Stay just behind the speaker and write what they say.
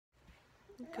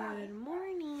Good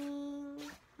morning.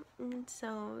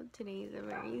 So today is a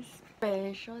very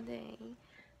special day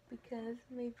because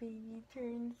my baby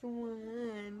turns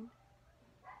 1.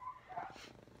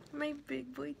 My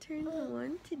big boy turns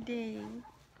 1 today.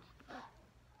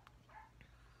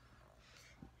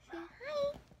 Say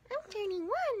hi, I'm turning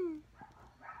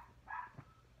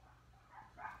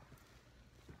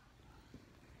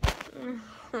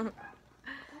 1.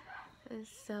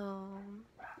 So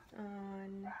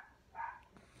on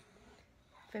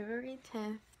February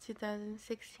 10th,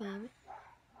 2016,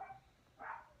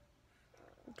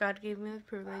 God gave me the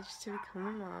privilege to become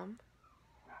a mom.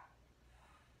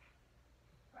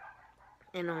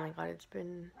 And oh my God, it's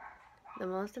been the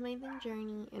most amazing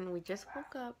journey, and we just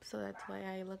woke up, so that's why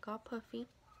I look all puffy.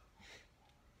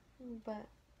 But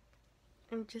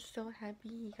I'm just so happy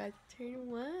he got to turn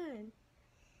 1.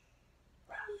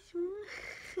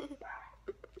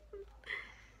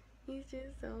 He's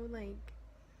just so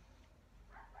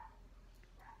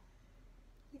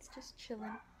he's just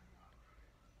chilling.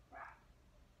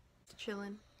 He's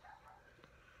chilling.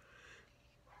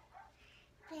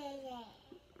 Yeah.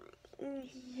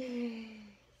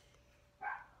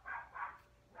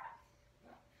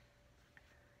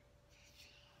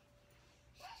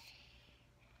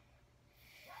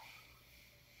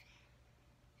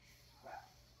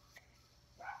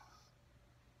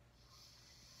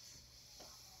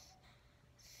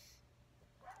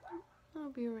 I'll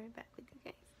be right back with you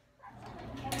guys.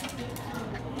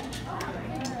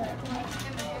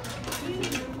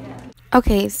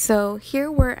 Okay, so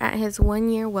here we're at his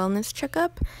 1-year wellness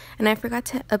checkup, and I forgot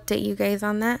to update you guys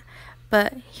on that,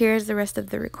 but here's the rest of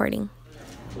the recording.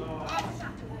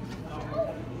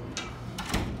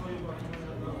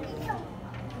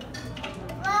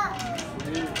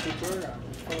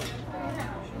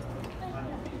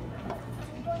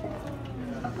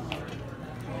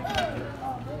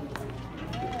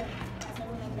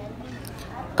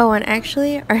 Oh, and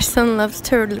actually, our son loves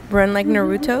to run like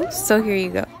Naruto, so here you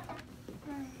go.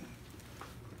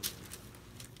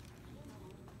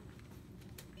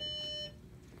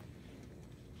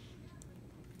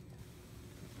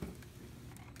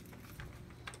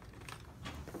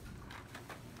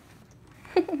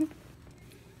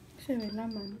 Se ve la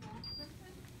mano.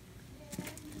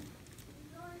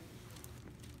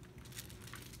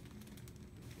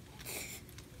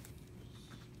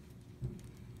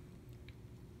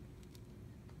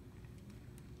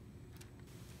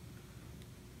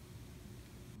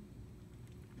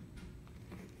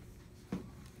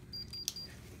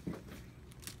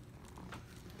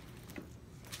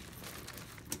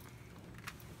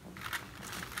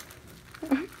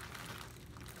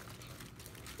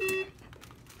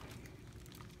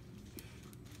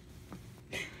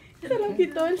 Se lo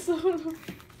quitó él solo.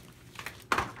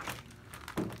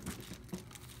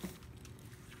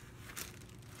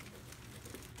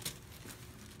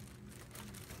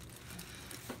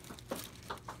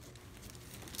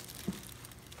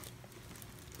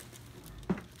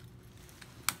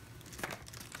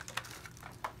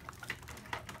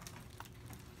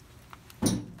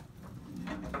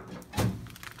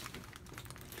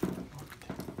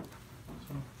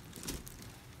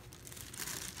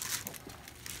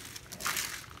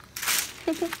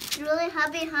 Really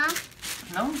heavy, huh?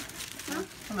 No? No?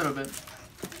 A little bit.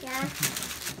 Yeah.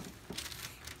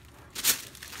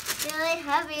 Really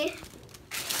heavy.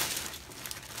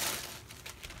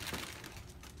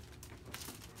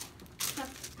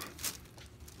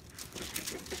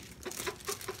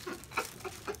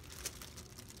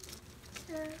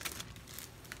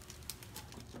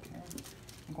 Okay.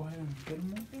 Go ahead and get him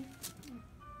moving.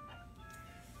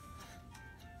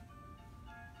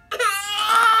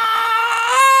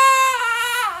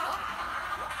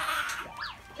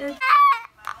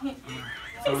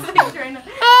 So it's like trying to... like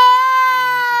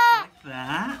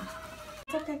that.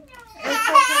 It's okay.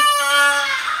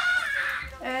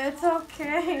 It's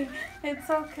okay. It's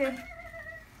okay.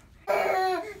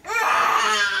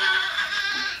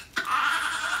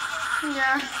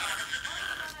 Yeah.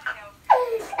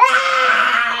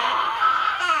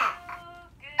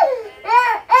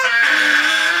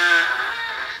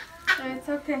 It's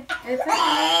okay. It's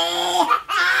okay.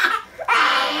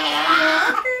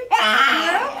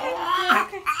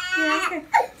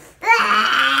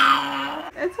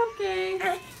 It's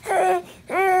okay.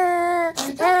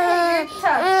 You're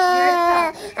tough.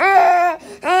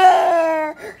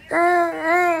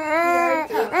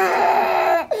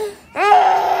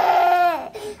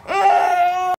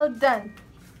 Well done.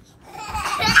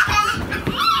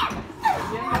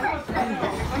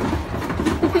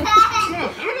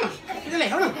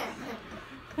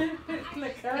 La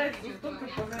cara de susto que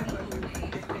pone.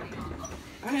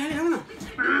 Dale, vámonos.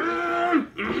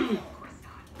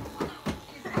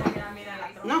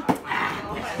 No.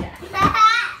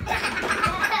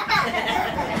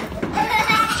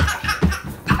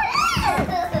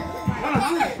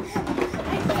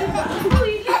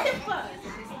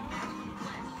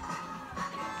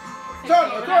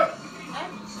 Solo, solo.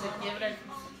 Se quiebra el...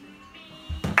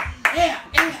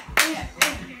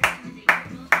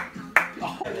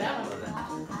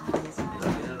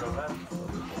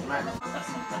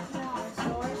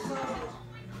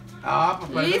 Ah,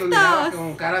 pues por eso lo ¿Listos? miraba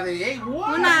con cara de hey,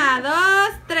 what? 1, 2,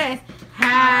 3.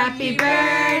 Happy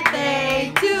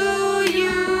birthday to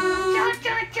you.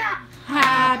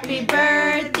 Happy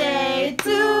birthday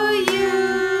to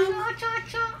you.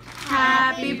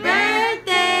 Happy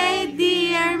birthday,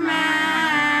 dear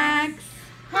Max.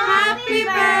 Happy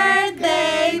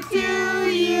birthday to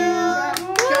you.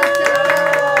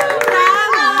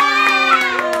 ¡Bravo!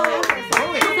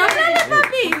 ¡Sóplale,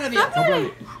 papi!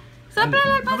 ¡Sóplale! ¡Sóplale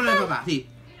al Sóplale, pastel! papá, sí.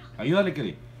 Ayúdale,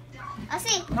 Kelly.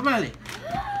 Así. Sóplale.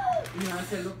 No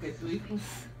hace lo que tu hijo.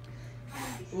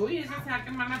 Uy, esa se va a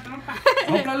quemar la trompa.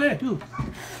 Sóplale. Tú.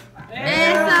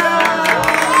 ¡Eso!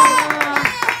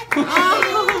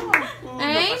 Oh.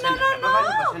 ¡Ey, no!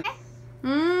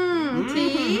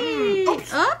 Sí.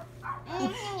 Oh.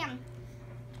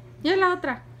 Y la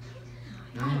otra.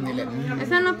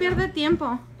 Esa no pierde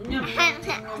tiempo.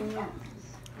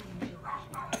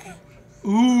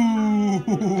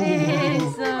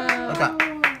 Eso. Acá.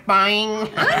 Bang.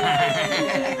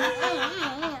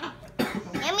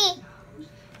 Yummy.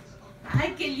 Ay,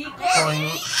 qué lindo.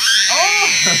 Boing. Oh.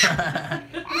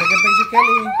 Take a picture,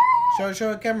 Kelly. Show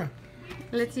the camera.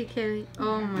 Let's see, Kelly.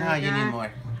 Oh my No, god. you need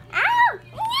more.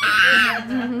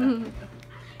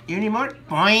 You need more?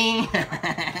 Boing.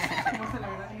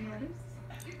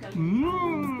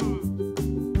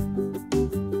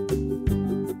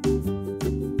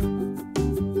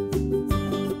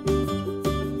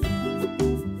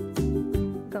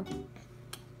 Go.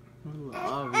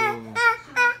 Love you.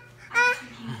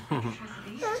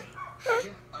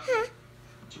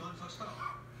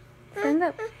 Stand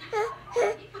up.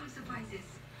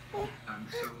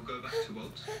 So we'll go back to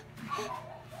Walt.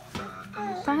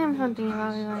 Tell him something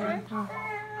about me. And we'll call her.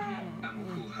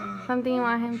 Something you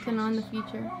want him to know in the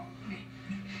future.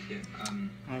 Yeah,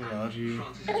 I love you.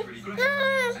 Frances is really great,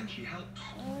 and she helps.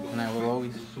 Walt And I will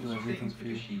always with all do sorts of everything things for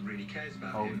you. because she really cares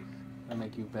about Always. him I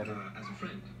make you better as a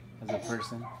friend. as a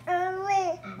person,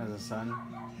 as a son,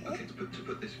 Okay, to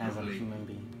put this as a properly, human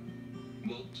being.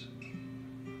 Walt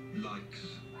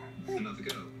likes another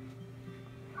girl.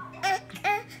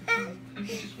 And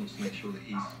he just wants to make sure that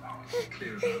he's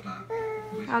clear about that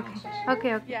with Frances.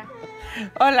 Okay.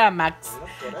 Hola, Max.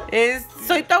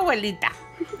 Soy tu abuelita.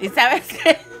 ¿Y sabes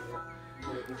qué?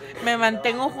 Me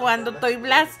mantengo jugando Toy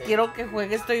Blast. Quiero que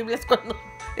juegues Toy Blast cuando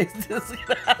estés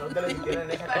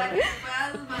grande.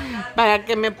 Para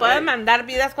que me puedas mandar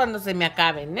vidas cuando se me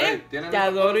acaben, ¿eh? Te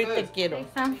adoro y te quiero.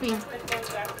 Something.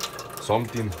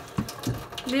 Something.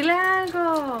 Dile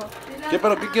algo. ¿Qué?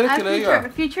 ¿Pero qué quieres que le diga?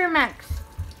 Future Max.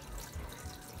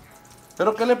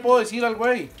 ¿Pero qué le puedo decir al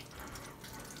güey?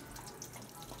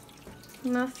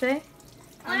 No sé.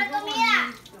 ¡Una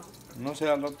comida! No sé,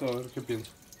 al rato a ver qué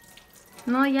pienso.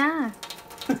 No, ya.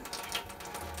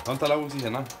 ¿Dónde está la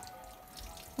oxigena?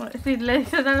 Si le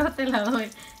dices algo te la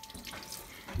doy.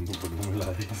 No, pues no me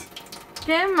la dices.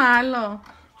 Qué malo.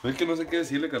 Es que no sé qué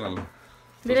decirle, carnal.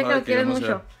 Dile que lo quieres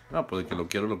mucho. No, pues de que lo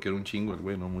quiero un chingo el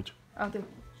güey, no mucho. Okay.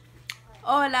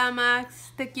 Hola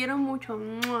Max, te quiero mucho.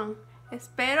 ¡Mua!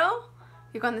 Espero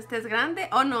que cuando estés grande,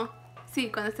 o no,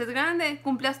 sí, cuando estés grande,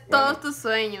 cumplas todos tus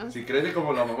sueños. Si crece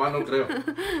como la mamá, no creo.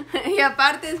 Y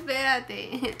aparte,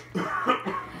 espérate.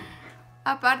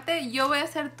 Aparte, yo voy a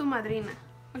ser tu madrina,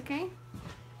 ¿ok?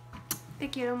 Te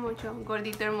quiero mucho,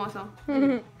 gordito hermoso.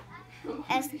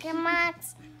 Es que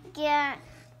Max quiere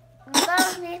go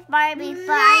Barbie, but I need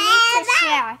to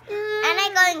share. And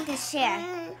I'm going to share.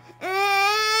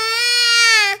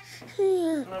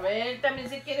 A ver, también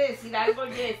se quiere decir algo,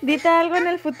 Jess. Dite algo en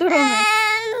el futuro, Max.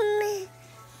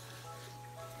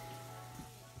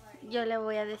 Yo le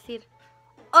voy a decir,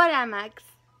 hola Max,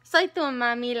 soy tu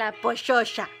mami la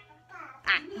pochocha.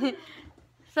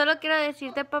 Solo quiero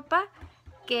decirte, papá,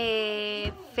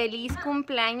 que feliz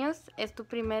cumpleaños, es tu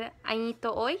primer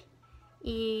añito hoy.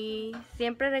 Y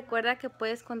siempre recuerda que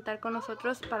puedes contar con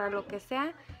nosotros para lo que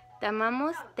sea. Te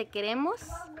amamos, te queremos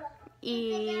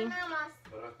y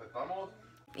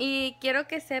quiero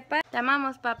que sepas, te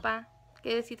amamos, papá.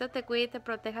 Que Diosito te cuide y te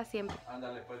proteja siempre.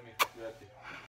 Ándale, pues, mi cuídate.